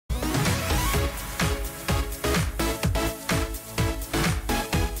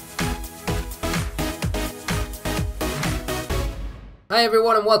Hi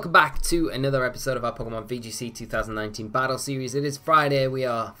everyone and welcome back to another episode of our Pokemon VGC 2019 Battle Series. It is Friday. We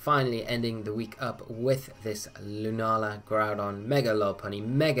are finally ending the week up with this Lunala, Groudon, Mega Lopunny,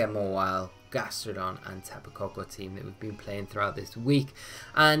 Mega Mawile, Gastrodon and Tapu Koko team that we've been playing throughout this week.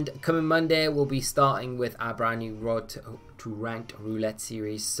 And coming Monday we'll be starting with our brand new Road to Ranked Roulette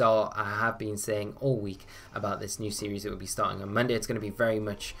series. So I have been saying all week about this new series that will be starting on Monday. It's going to be very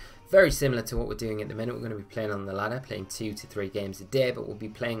similar to what we're doing at the minute. We're going to be playing on the ladder, playing 2 to 3 games a day, but we'll be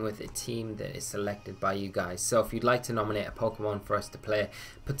playing with a team that is selected by you guys. So if you'd like to nominate a Pokemon for us to play,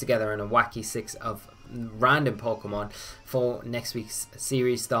 put together in a wacky 6 of random Pokemon for next week's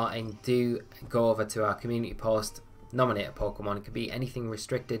series starting, do go over to our community post, nominate a Pokemon. It could be anything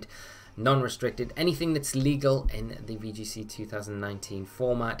restricted, non-restricted, anything that's legal in the VGC 2019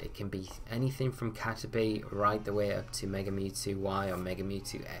 format. It can be anything from Caterpie right the way up to Mega Mewtwo Y or Mega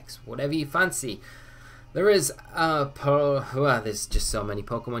Mewtwo X, whatever you fancy. There's just so many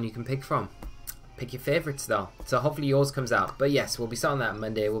Pokemon you can pick from. Pick your favorites though, so hopefully yours comes out. But yes, we'll be starting that on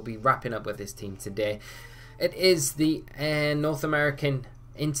Monday. We'll be wrapping up with this team today. It is the North American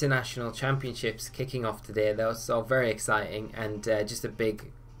International Championships kicking off today though, so very exciting, and just a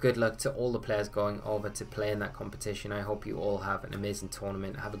big good luck to all the players going over to play in that competition. I hope you all have an amazing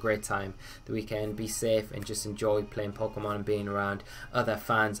tournament, have a great time the weekend, be safe and just enjoy playing Pokemon and being around other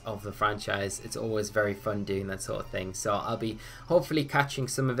fans of the franchise. It's always very fun doing that sort of thing. So I'll be hopefully catching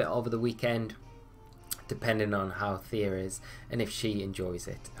some of it over the weekend, depending on how Thea is and if she enjoys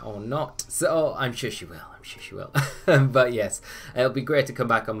it or not. So I'm sure she will. But yes, it'll be great to come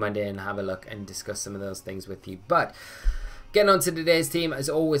back on Monday and have a look and discuss some of those things with you. But getting on to today's team, as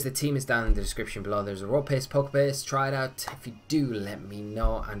always, the team is down in the description below. There's a Rawpaste Pokebase. Try it out. If you do, let me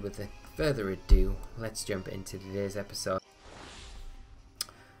know. And with further ado, let's jump into today's episode.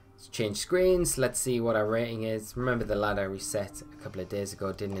 Let's change screens. Let's see what our rating is. Remember the ladder reset a couple of days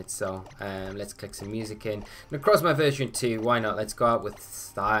ago, didn't it? So let's click some music in. And across my version 2, why not? Let's go out with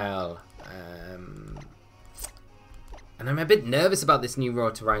style. And I'm a bit nervous about this new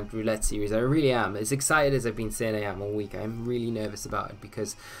Road to Ranked Roulette series. I really am. As excited as I've been saying I am all week, I'm really nervous about it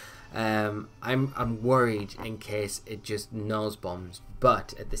because I'm worried in case it just nose bombs.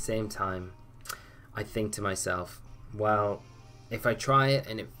 But at the same time, I think to myself, well, if I try it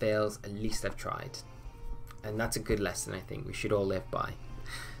and it fails, at least I've tried. And that's a good lesson I think we should all live by.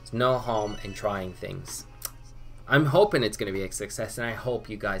 There's no harm in trying things. I'm hoping it's going to be a success and I hope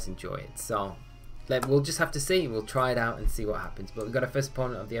you guys enjoy it. So we'll just have to see. We'll try it out and see what happens. But we've got our first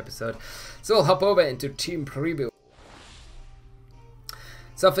opponent of the episode, so we'll hop over into team preview.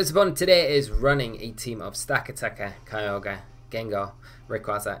 So our first opponent today is running a team of Stakataka, Kyogre, Gengar,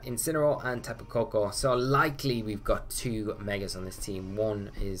 Rayquaza, Incineroar and Tapu Koko. So likely we've got 2 Megas on this team.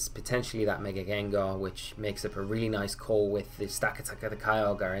 One is potentially that Mega Gengar, which makes up a really nice core with the Stakataka, the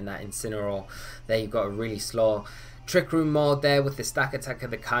Kyogre and that Incineroar. There you've got a really slow Trick Room mode there with the Stakataka,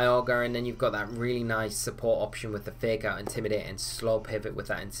 the Kyogre, and then you've got that really nice support option with the Fake Out, Intimidate and Slow Pivot with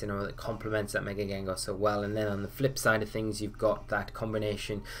that Incineroar that complements that Mega Gengar so well. And then on the flip side of things, you've got that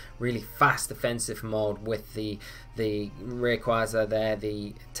combination really fast defensive mode with the Rayquaza there,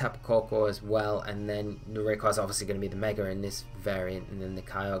 the Tapu Koko as well, and then the Rayquaza obviously going to be the Mega in this variant, and then the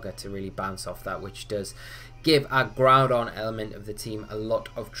Kyogre to really bounce off that, which does give our Groudon element of the team a lot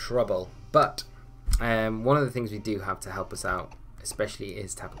of trouble. But one of the things we do have to help us out especially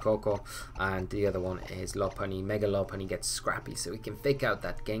is Tapu Koko, and the other one is Lopunny. Mega Lopunny gets scrappy, so we can fake out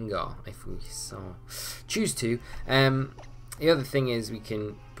that Gengar if we so choose to. The other thing is we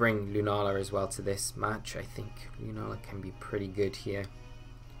can bring Lunala as well to this match. I think Lunala can be pretty good here.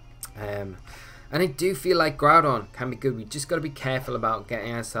 And I do feel like Groudon can be good. We just got to be careful about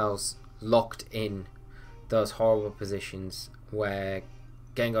getting ourselves locked in those horrible positions where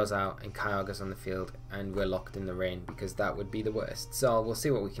Gengar's out and Kyogre's on the field and we're locked in the rain, because that would be the worst. So we'll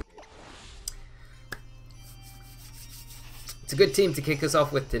see what we can do. It's a good team to kick us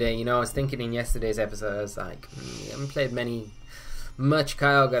off with today. I was thinking in yesterday's episode, I was like, we haven't played much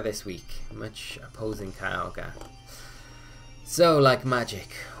Kyogre this week, much opposing Kyogre. So like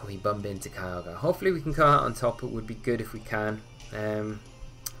magic, we bump into Kyogre. Hopefully we can come out on top. It would be good if we can.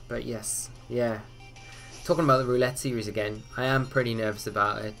 But yes, yeah. Talking about the roulette series again, I am pretty nervous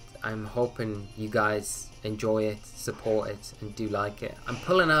about it. I'm hoping you guys enjoy it, support it and do like it. I'm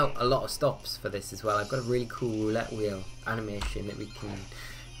pulling out a lot of stops for this as well. I've got a really cool roulette wheel animation that we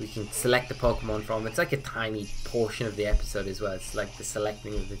can select the Pokemon from. It's like a tiny portion of the episode as well. It's like the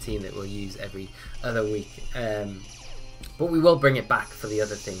selecting of the team that we'll use every other week. But we will bring it back for the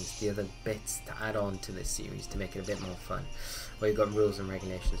other things, the other bits to add on to this series to make it a bit more fun, where you've got rules and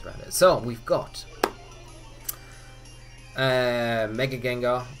regulations around it. So we've got Mega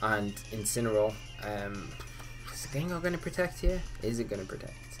Gengar and Incineroar. Is Gengar going to protect here? Is it going to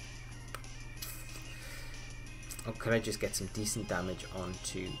protect? Or could I just get some decent damage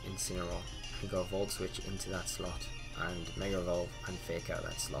onto Incineroar and go Volt Switch into that slot and Mega Evolve and fake out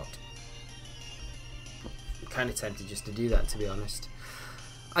that slot? I'm kind of tempted just to do that, to be honest.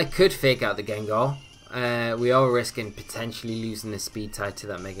 I could fake out the Gengar. We are risking potentially losing the speed tied to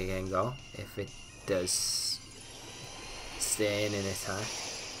that Mega Gengar if it does stay in an attack.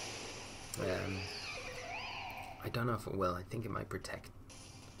 I don't know if it will. I think it might protect.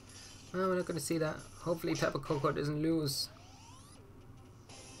 Oh, we're not going to see that. Hopefully Tapu Koko doesn't lose.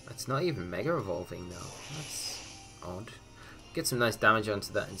 It's not even Mega Evolving though. That's odd. Get some nice damage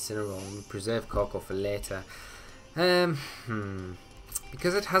onto that Incineroar and preserve Koko for later.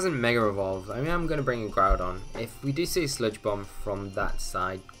 Because it hasn't Mega Evolved, I mean, I'm going to bring in Groudon. If we do see a Sludge Bomb from that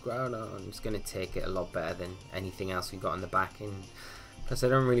side, Groudon's going to take it a lot better than anything else we got on the back end. Plus, I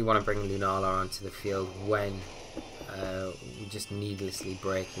don't really want to bring Lunala onto the field when we're just needlessly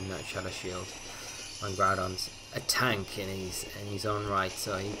breaking that Shadow Shield on Groudon's a tank in his own right,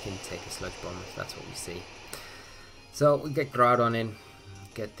 so he can take a Sludge Bomb if that's what we see. So we get Groudon in,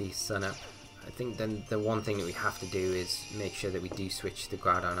 get the Sun up. I think then the one thing that we have to do is make sure that we do switch the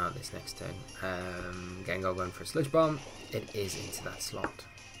Groudon out this next turn. Gengar going for a Sludge Bomb. It is into that slot.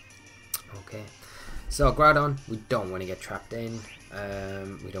 Okay, so Groudon, we don't want to get trapped in.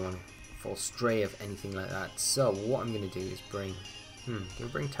 We don't want to fall stray of anything like that. So what I'm going to do is bring... do I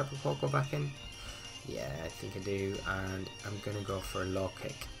bring Tapu Koko back in? Yeah, I think I do. And I'm going to go for a Low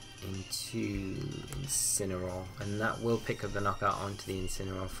Kick into Incineroar, and that will pick up the knockout onto the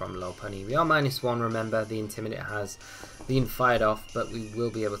Incineroar from Lopunny. We are -1, remember, the Intimidate has been fired off, but we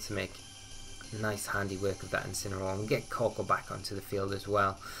will be able to make nice handiwork of that Incineroar and get Koko back onto the field as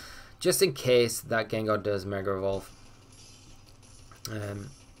well, just in case that Gengar does Mega Evolve.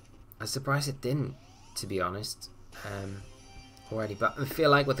 I'm surprised it didn't, to be honest, already, but I feel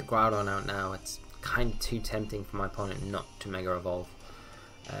like with the Groudon out now, it's kind of too tempting for my opponent not to Mega Evolve.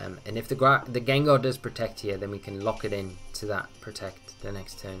 And if the Gengar does protect here, then we can lock it in to that protect the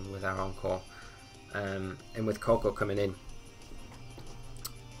next turn with our Encore. And with Koko coming in,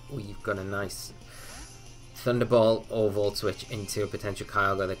 we've got a nice Thunderball or Volt Switch into a potential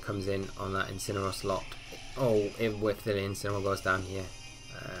Kyogre that comes in on that Incineroar slot. Oh, it whiffed it in, Incineroar goes down here.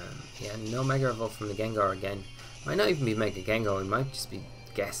 Yeah, no Mega Evolve from the Gengar again. Might not even be Mega Gengar, we might just be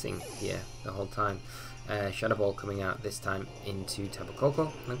guessing here the whole time. Shadow Ball coming out this time into Tapu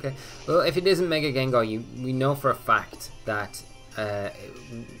Koko. Okay, well, if it isn't Mega Gengar, we know for a fact that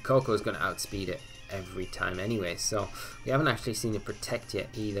Koko is going to outspeed it every time anyway, so we haven't actually seen it protect yet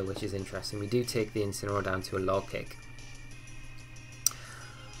either, which is interesting. We do take the Incineroar down to a Low Kick.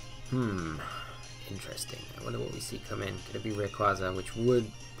 Interesting. I wonder what we see come in. Could it be Rayquaza, which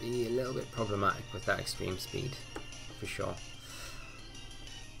would be a little bit problematic with that extreme speed, for sure.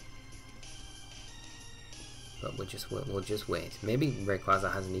 But we'll just wait. Maybe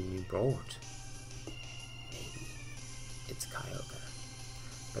Rayquaza hasn't even been brought. Maybe it's Kyogre.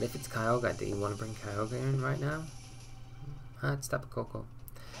 But if it's Kyogre, do you want to bring Kyogre in right now? It's Tapu Koko.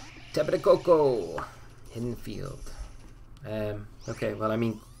 Tapu Koko! Hidden field. Okay, well, I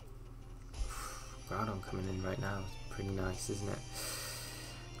mean, Groudon coming in right now is pretty nice, isn't it?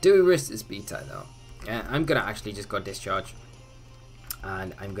 Do we risk the speed tie though? I'm going to actually just go Discharge.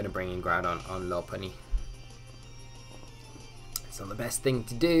 And I'm going to bring in Groudon on Lopunny. So the best thing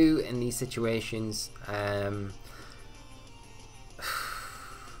to do in these situations,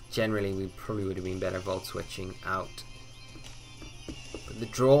 generally we probably would have been better Volt Switching out. But the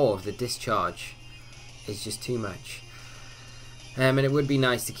draw of the Discharge is just too much. And it would be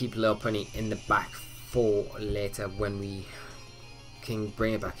nice to keep Lopunny in the back for later when we can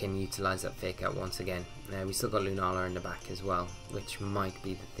bring it back in and utilise that fake out once again. We still got Lunala in the back as well, which might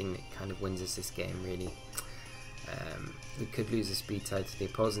be the thing that kind of wins us this game really. We could lose a speed tie to the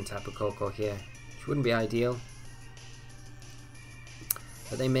opposing Tapu Koko here, which wouldn't be ideal.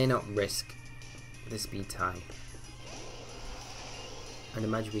 But they may not risk the speed tie. And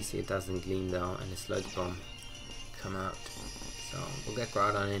imagine we see a Dazzling Gleam though and a Sludge Bomb come out. So we'll get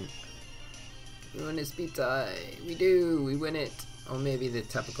Groudon in. We win a speed tie. We do. We win it. Or maybe the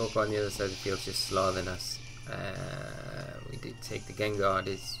Tapu Koko on the other side of the field is just slower than us. We did take the Gengar. It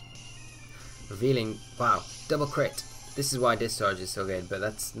is revealing. Wow, double crit. This is why Discharge is so good, but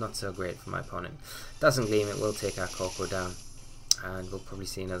that's not so great for my opponent. Doesn't Gleam, it will take our Koko down. And we'll probably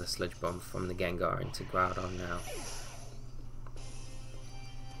see another Sludge Bomb from the Gengar into Groudon now.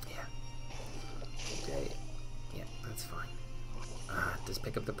 Yeah. Okay. Yeah, that's fine. It does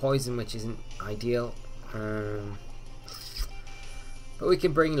pick up the poison, which isn't ideal. But we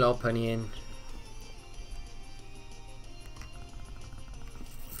can bring Lopunny in.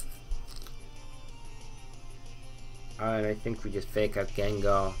 Alright, I think we just fake out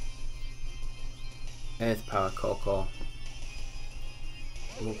Gengar. Earth Power Koko.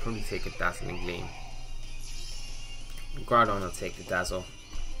 We'll probably take a Dazzling Gleam. Groudon will take the Dazzle.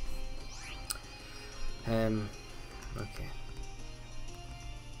 Okay.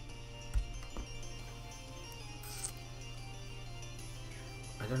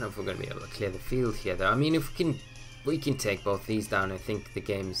 I don't know if we're going to be able to clear the field here though. I mean, if we can take both these down, I think we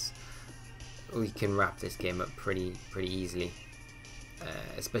can wrap this game up pretty easily.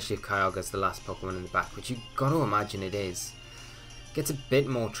 Especially if Kyogre's the last Pokemon in the back, which you got to imagine it is. Gets a bit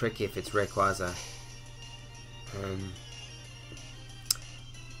more tricky if it's Rayquaza.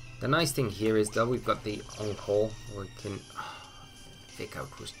 The nice thing here is though we've got the Encore. We can Fake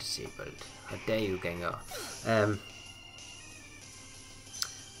Out was disabled. How dare you, Gengar?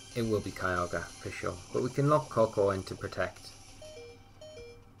 It will be Kyogre for sure, but we can lock Koko in to protect.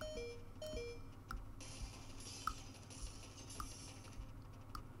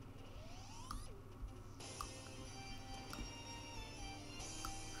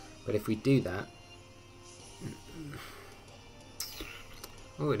 But if we do that,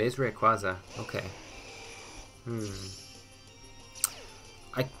 oh, it is Rayquaza. Okay.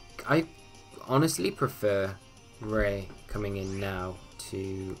 I honestly prefer Ray coming in now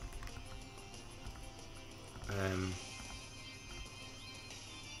to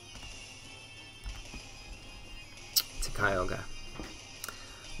Kyogre.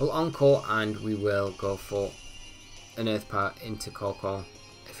 We'll Encore and we will go for an Earth Power into Koko.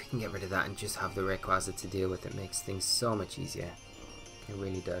 If we can get rid of that and just have the Rayquaza to deal with, it makes things so much easier. It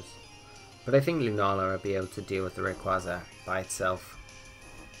really does. But I think Lunala will be able to deal with the Rayquaza by itself.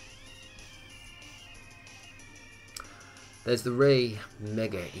 There's the Ray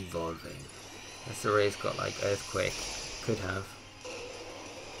Mega Evolving. That's the Ray's got like Earthquake. Could have.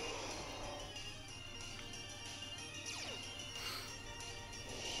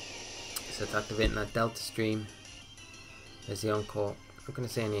 So it's activating that Delta Stream. There's the Encore. I'm not going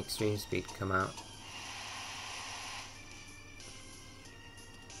to say any Extreme Speed come out.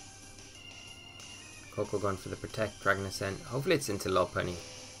 Koko gone for the Protect, Dragon Ascent. Hopefully it's into Lopunny.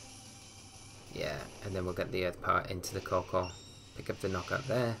 Yeah, and then we'll get the Earth Power into the Koko. Pick up the knockout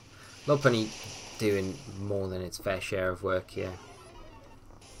there. Lopunny doing more than its fair share of work here.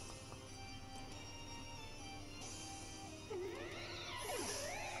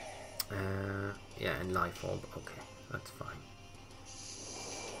 Yeah, and Life Orb. Okay, that's fine.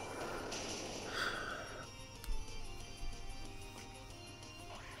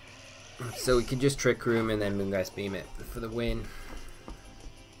 So we can just Trick Room and then Moongeist Beam it for the win.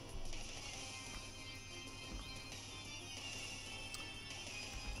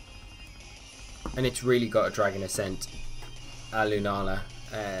 And it's really got a Dragon Ascent Lunala,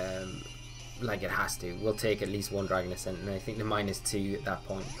 like it has to. We'll take at least one Dragon Ascent, and I think the -2 at that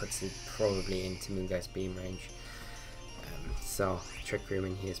point puts it probably into Moongeist Beam range. So Trick Room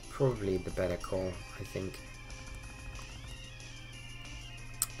in here is probably the better call, I think.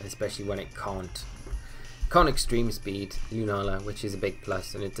 Especially when it can't Extreme Speed Lunala, which is a big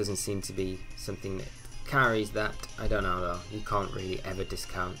plus, and it doesn't seem to be something that carries that. I don't know though, you can't really ever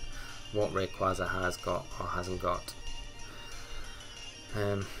discount what Rayquaza has got or hasn't got.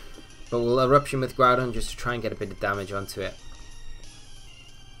 But we'll Eruption with Groudon just to try and get a bit of damage onto it.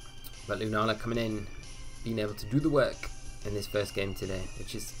 But Lunala coming in, being able to do the work in this first game today,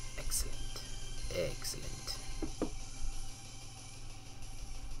 which is excellent. Excellent.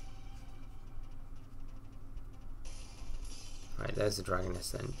 Right, there's the Dragon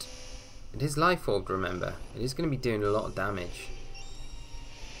Ascent. It is Life Orb, remember. It is going to be doing a lot of damage.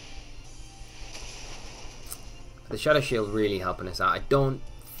 The Shadow Shield really helping us out. I don't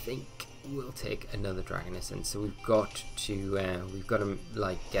think we'll take another Dragon Ascent, so we've got to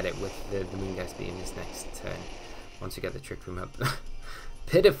like get it with the Moongeist Beam this next turn. Once we get the Trick Room up.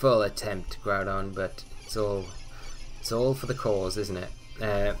 Pitiful attempt, Groudon, but it's all for the cause, isn't it?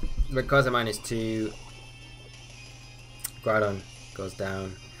 Rayquaza -2. Groudon goes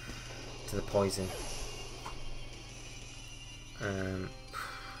down to the poison.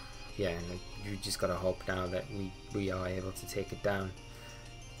 Yeah, and you just gotta hope now that we are able to take it down.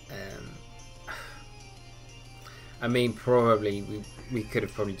 I mean, probably we could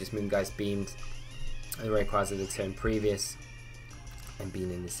have probably just Moongeist beamed the Rayquaza the turn previous and been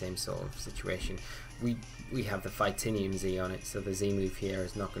in the same sort of situation. We have the Fightinium Z on it, so the Z move here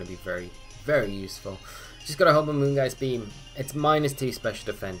is not going to be very useful. Just gotta hope a Moongeist Beam. It's -2 special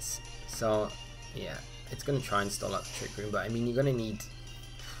defense, so yeah, it's going to try and stall out the Trick Room, but I mean, you're going to need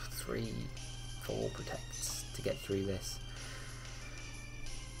 3, 4 protects to get through this.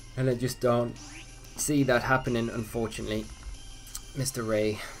 And I just don't see that happening, unfortunately. Mr.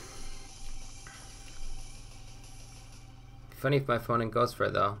 Ray. Funny if my opponent goes for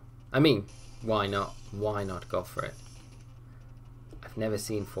it though. I mean, why not? Why not go for it? I've never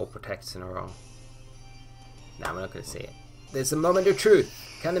seen 4 protects in a row. Nah, we're not going to see it. There's a moment of truth.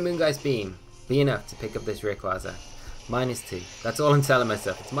 Can the Moongeist Beam be enough to pick up this Rayquaza? -2. That's all I'm telling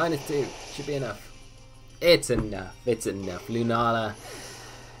myself. It's -2. Should be enough. It's enough. It's enough. Lunala.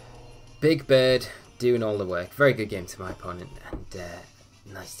 Big Bird doing all the work. Very good game to my opponent. And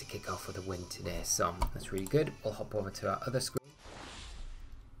nice to kick off with a win today. So that's really good. We'll hop over to our other screen.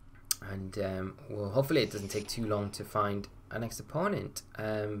 And well, hopefully it doesn't take too long to find our next opponent.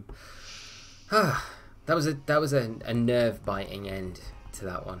 That was a nerve-biting end to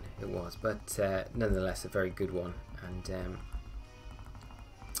that one. It was, but nonetheless a very good one. And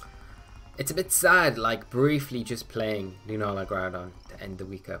it's a bit sad, like briefly just playing Lunala Groudon to end the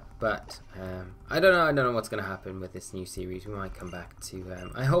week up. But I don't know what's going to happen with this new series. We might come back to.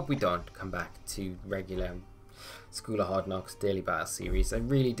 I hope we don't come back to regular School of Hard Knocks Daily Battle series. I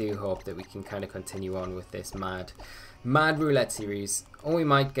really do hope that we can kind of continue on with this mad roulette series, or we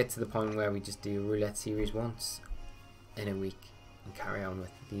might get to the point where we just do a roulette series once in a week and carry on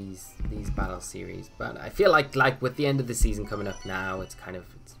with these battle series. But I feel like with the end of the season coming up now, it's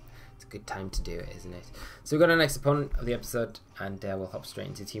a good time to do it, isn't it? So we've got our next opponent of the episode, and we'll hop straight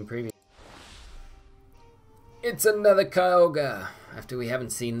into team preview. It's another Kyogre. After we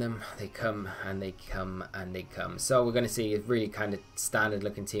haven't seen them, they come and they come and they come. So we're going to see a really kind of standard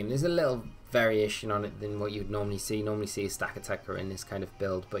looking team. There's a little variation on it than what you'd normally see. Normally see a stack attacker in this kind of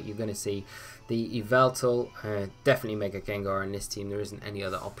build, but you're going to see the Yveltal, definitely Mega Gengar in this team. There isn't any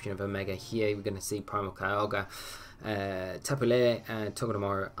other option of a Mega here. We're going to see Primal Kyogre, Tapu Koko,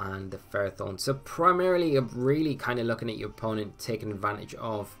 Togedemaru, and the Ferrothorn. So primarily you're really kind of looking at your opponent taking advantage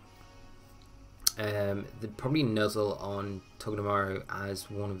of probably Nuzzle on Togedemaru as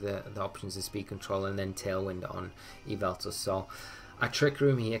one of the options of speed control, and then Tailwind on Yveltal. So our Trick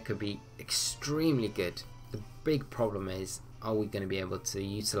Room here could be extremely good. The big problem is, are we going to be able to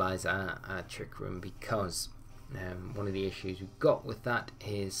utilize our Trick Room? Because one of the issues we've got with that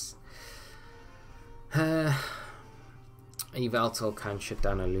is Yveltal can shut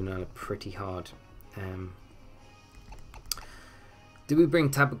down a Lunala pretty hard. Do we bring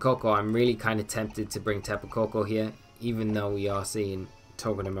Tapu Koko? I'm really kind of tempted to bring Tapu Koko here, even though we are seeing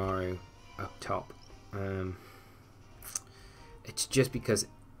Togedemaru up top. It's just because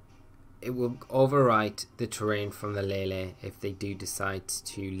it will overwrite the terrain from the Lele if they do decide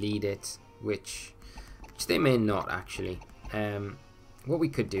to lead it, which they may not actually. What we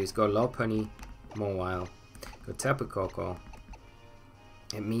could do is go Lopunny, Mawile, go Tapu Koko.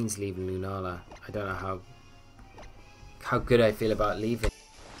 It means leaving Lunala. I don't know how good I feel about leaving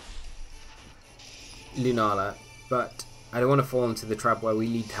Lunala, but I don't want to fall into the trap where we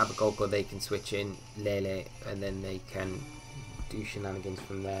lead Tapu Koko, they can switch in Lele, and then they can do shenanigans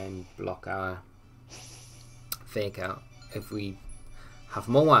from there and block our fake out. If we have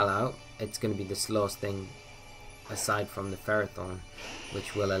Mawile out, it's going to be the slowest thing aside from the Ferrothorn,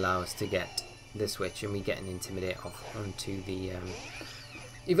 which will allow us to get the switch, and we get an Intimidate off onto the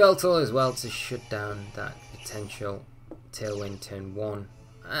Yveltal as well to shut down that potential Tailwind turn 1.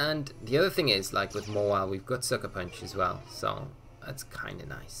 And the other thing is, like with Mawile, we've got Sucker Punch as well, so that's kind of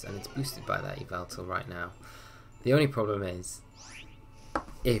nice, and it's boosted by that Yveltal right now. The only problem is,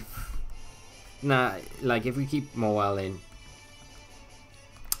 if we keep Mawile in,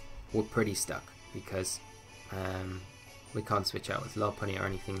 we're pretty stuck, because we can't switch out with Lopunny or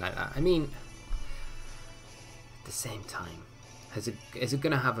anything like that. I mean, at the same time, is it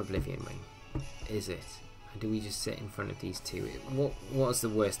going to have Oblivion Ring? Is it? Or do we just sit in front of these two? What's the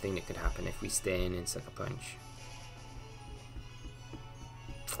worst thing that could happen if we stay in Sucker Punch?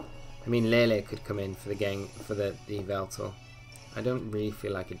 I mean, Lele could come in for the gang for the Yveltal. I don't really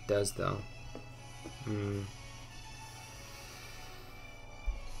feel like it does though.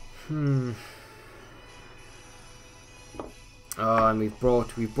 Oh, and we've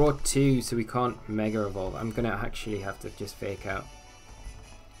brought 2, so we can't Mega Evolve. I'm gonna actually have to just fake out,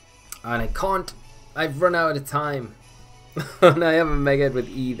 and I can't. I've run out of time, and I haven't Mega'd with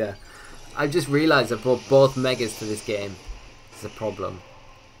either. I just realised I brought both Megas to this game. It's a problem.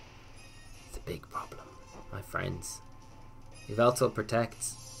 It's a big problem, my friends. Yveltal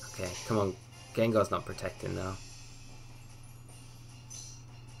protects. Okay, come on. Gengar's not protecting now.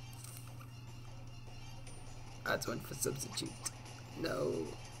 That's one for substitute. No,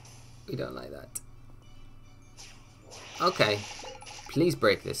 we don't like that. Okay. Please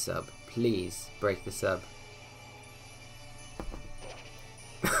break this sub. Please break the sub.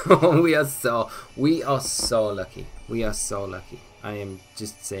 we are so lucky. We are so lucky. I am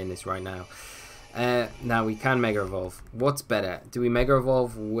just saying this right now. Now we can Mega Evolve. What's better? Do we Mega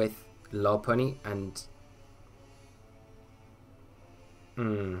Evolve with Lopunny and...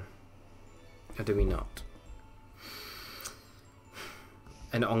 or do we not?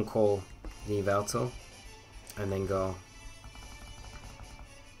 And Encore the Yveltal. And then go...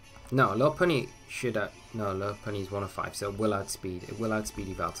 No, Lopunny should... no, Lopunny is 1 of 5, so it will outspeed. It will outspeed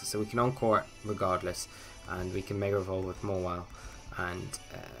Yveltal. So we can Encore it regardless. And we can Mega Evolve with Mawile. And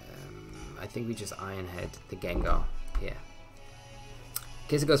I think we just Iron Head the Gengar here. In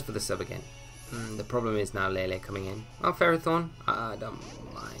case it goes for the sub again. The problem is now Lele coming in. Oh, Ferrothorn. I don't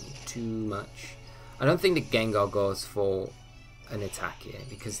mind too much. I don't think the Gengar goes for an attack here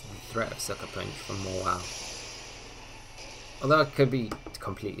because the threat of Sucker Punch from Mawile. Although it could be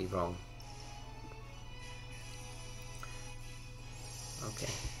completely wrong.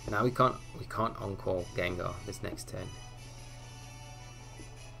 Okay. Now we can't Encore Gengar this next turn.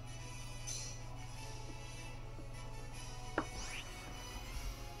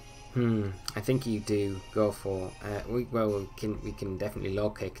 I think you do go we can definitely low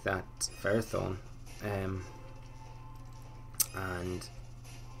kick that Ferrothorn. And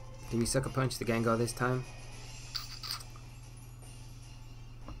do we Sucker Punch the Gengar this time?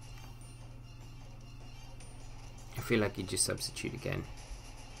 I feel like you just substitute again.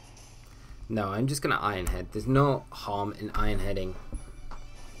 No, I'm just gonna Iron Head. There's no harm in Iron Heading.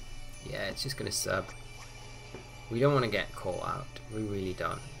 Yeah, it's just gonna sub. We don't want to get caught out. We really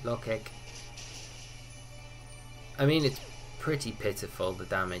don't. Low kick. I mean, it's pretty pitiful, the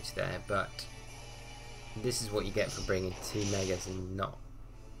damage there, but this is what you get for bringing 2 Megas and not...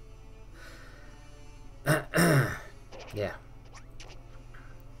 yeah.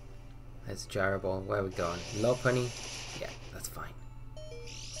 There's a Gyro Ball. Where are we going? Lopunny? Yeah, that's fine.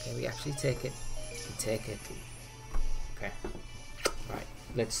 Okay, we actually take it. We take it. Okay. Right,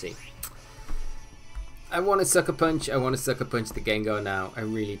 let's see. I want to Sucker Punch. I want to Sucker Punch the Gengar now. I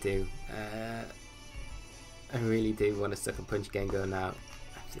really do. I really do want to Sucker Punch Gengar now.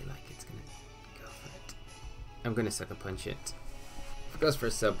 I feel like it's going to go for it. I'm going to Sucker Punch it. If it goes for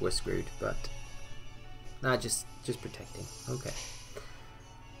a sub, we're screwed, but... Nah, just protecting. Okay.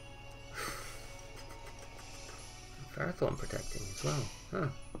 Ferrothorn protecting as well. Huh.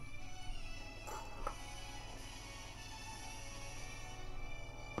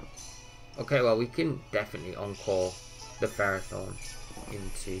 Okay, well, we can definitely Encore the Ferrothorn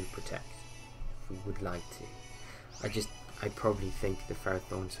into Protect if we would like to. I probably think the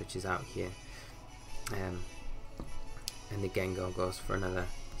Ferrothorn switches out here. And the Gengar goes for another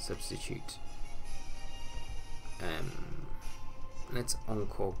substitute. Let's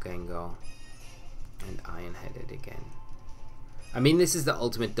Encore Gengar and Iron Headed again. I mean, this is the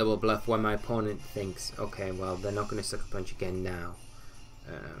ultimate double bluff when my opponent thinks, okay, well, they're not going to Sucker Punch again now.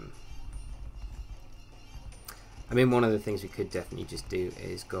 I mean, one of the things we could definitely just do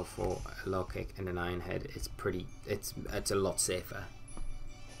is go for a low kick and an Iron Head. It's a lot safer.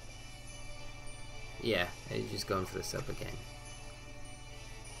 Yeah, it's just going for the sub again.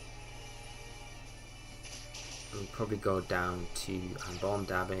 We'll probably go down to Bomb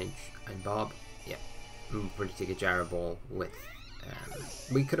damage and Bob. Yeah, we'll probably take a Gyro Ball with.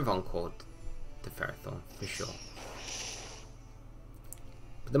 We could have Encored the Ferrothorn for sure.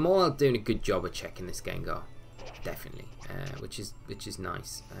 But the Mawile doing a good job of checking this Gengar. Definitely, which is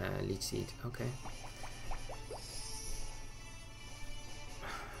nice. Leech Seed, okay.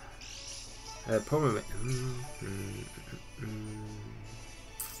 Problem.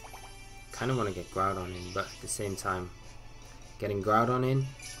 Kind of want to get Groudon in, but at the same time, getting Groudon in,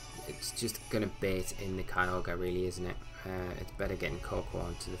 it's just gonna bait in the Kyogre, really, isn't it? It's better getting Koko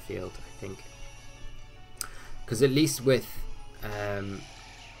onto the field, I think, because at least with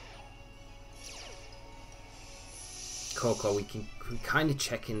Koko, we kind of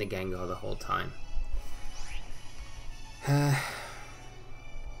check in the Gengar the whole time.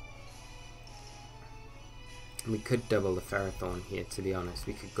 We could double the Ferrothorn here, to be honest.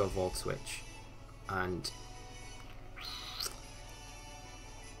 We could go Volt Switch and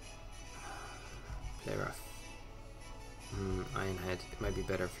play rough. Iron Head. It might be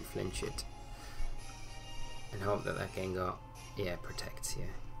better if we flinch it and hope that that Gengar, yeah, protects. Yeah,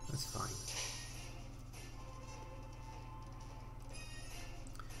 that's fine.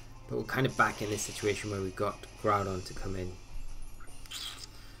 But we're kind of back in this situation where we've got Groudon to come in.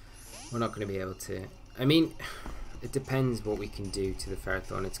 We're not going to be able to... I mean, it depends what we can do to the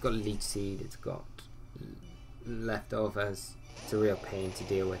Ferrothorn. It's got Leech Seed, it's got leftovers. It's a real pain to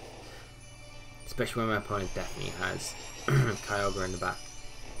deal with. Especially when my opponent definitely has Kyogre in the back.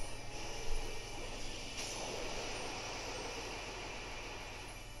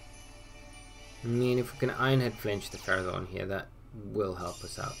 I mean, if we can Iron Head flinch the Ferrothorn here, that will help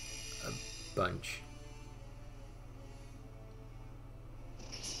us out a bunch.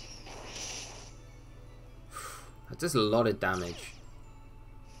 That does a lot of damage.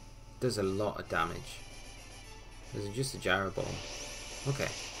 Does a lot of damage. Is it just a Gyro Ball? Okay.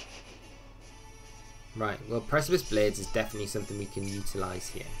 Right, well, Precipice Blades is definitely something we can utilize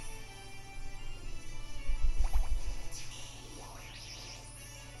here.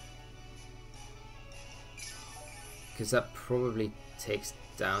 Because that probably takes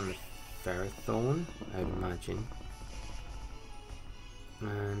down the Ferrothorn, I would imagine.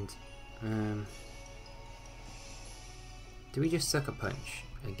 And, do we just Sucker Punch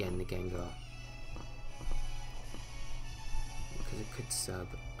again the Gengar? Because it could sub.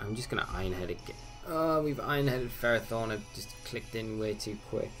 I'm just going to Iron Head again. Oh, we've Iron Headed Ferrothorn. I've just clicked in way too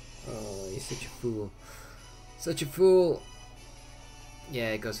quick. Oh, you're such a fool. Such a fool. Yeah,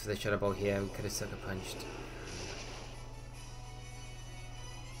 it goes for the Shadow Ball here. We could have Sucker Punched.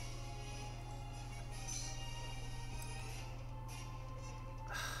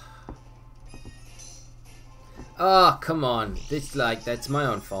 Oh, come on. This, like, that's my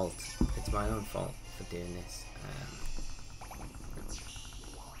own fault. It's my own fault for doing this.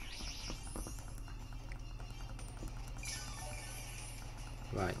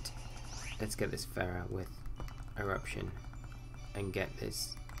 Right. Let's get this Ferra with Eruption. And get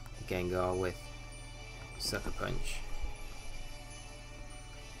this Gengar with Sucker Punch.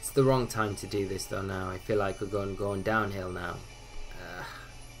 It's the wrong time to do this though now. I feel like we're going downhill now.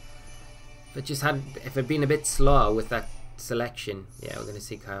 If it'd been a bit slower with that selection, yeah, we're gonna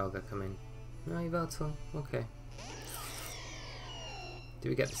see Kyogre come in. No, Yveltal, okay. Do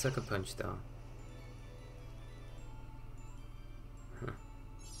we get the Sucker Punch though?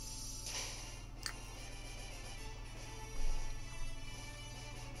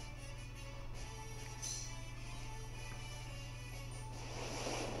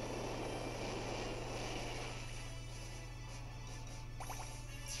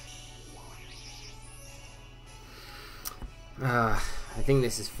 Huh. I think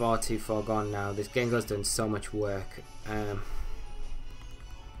this is far too far gone now. This Gengar's done so much work. I'm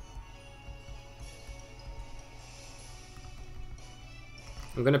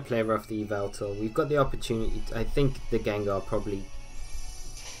going to play rough the Yveltal. We've got the opportunity. I think the Gengar probably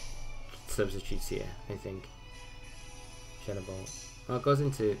substitutes here. I think. Shadow Ball. Oh, it goes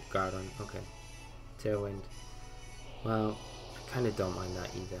into Groudon. Okay. Tailwind. Well, I kind of don't mind that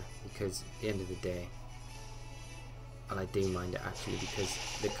either. Because at the end of the day, well, I do mind it actually because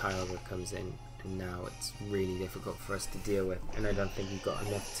the Kyogre comes in and now it's really difficult for us to deal with, and I don't think we've got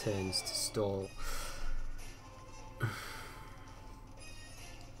enough turns to stall.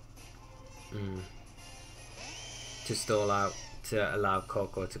 To stall out to allow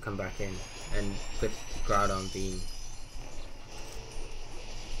Koko to come back in, and with Groudon being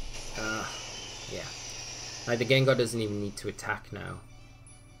yeah, like the Gengar doesn't even need to attack now.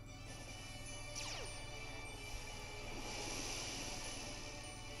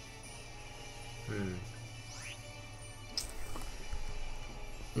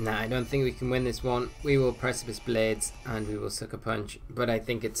 Nah, I don't think we can win this one. We will Precipice Blades and we will Sucker Punch, but I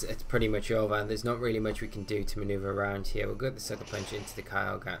think it's pretty much over. There's not really much we can do to maneuver around here. We'll get the Sucker Punch into the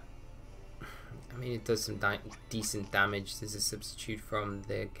Kyogre. I mean, it does some decent damage. There's a substitute from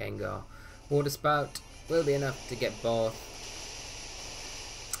the Gengar. Water Spout will be enough to get both.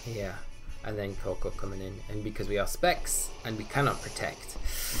 Yeah, and then Koko coming in, and because we are Specs and we cannot protect,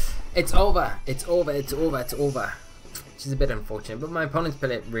 it's over. It's over. It's over. It's over. Which is a bit unfortunate, but my opponent's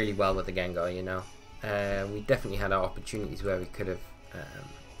played it really well with the Gengar, you know. We definitely had our opportunities where we could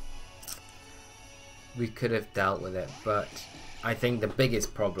have dealt with it, but I think the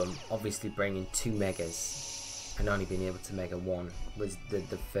biggest problem, obviously bringing 2 Megas and only being able to Mega 1 was the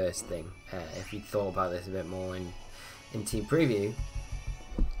first thing. If you thought about this a bit more in Team Preview,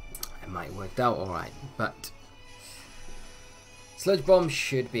 it might have worked out alright, but Sludge Bomb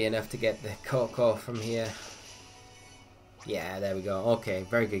should be enough to get the Koko from here. Yeah, there we go. Okay,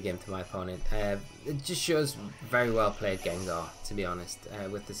 very good game to my opponent. It just shows very well played Gengar, to be honest,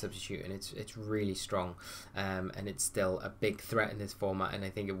 with the substitute, and it's really strong, and it's still a big threat in this format, and I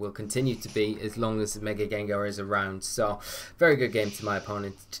think it will continue to be as long as Mega Gengar is around. So, very good game to my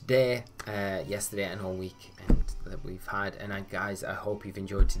opponent today, yesterday, and all week, and that we've had. And guys, I hope you've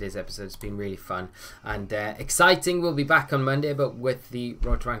enjoyed today's episode. It's been really fun and exciting. We'll be back on Monday, but with the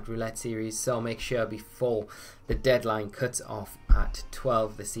Road to Ranked Roulette series, so make sure before the deadline cuts off at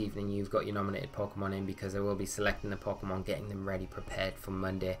 12 this evening you've got your nominated Pokemon in, because I will be selecting the Pokemon, getting them ready, prepared for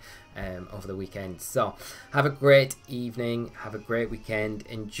Monday over the weekend. So have a great evening, have a great weekend,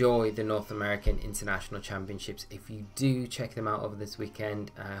 enjoy the North American International Championships if you do check them out over this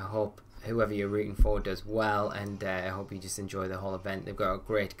weekend. I hope whoever you're rooting for does well, and I hope you just enjoy the whole event. They've got a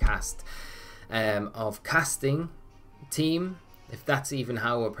great cast of casting team, if that's even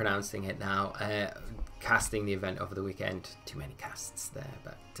how we're pronouncing it now, casting the event over the weekend. Too many casts there,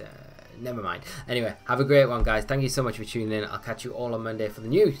 but never mind. Anyway, have a great one, guys. Thank you so much for tuning in. I'll catch you all on Monday for the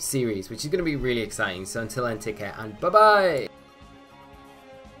new series, which is going to be really exciting. So until then, take care and bye bye.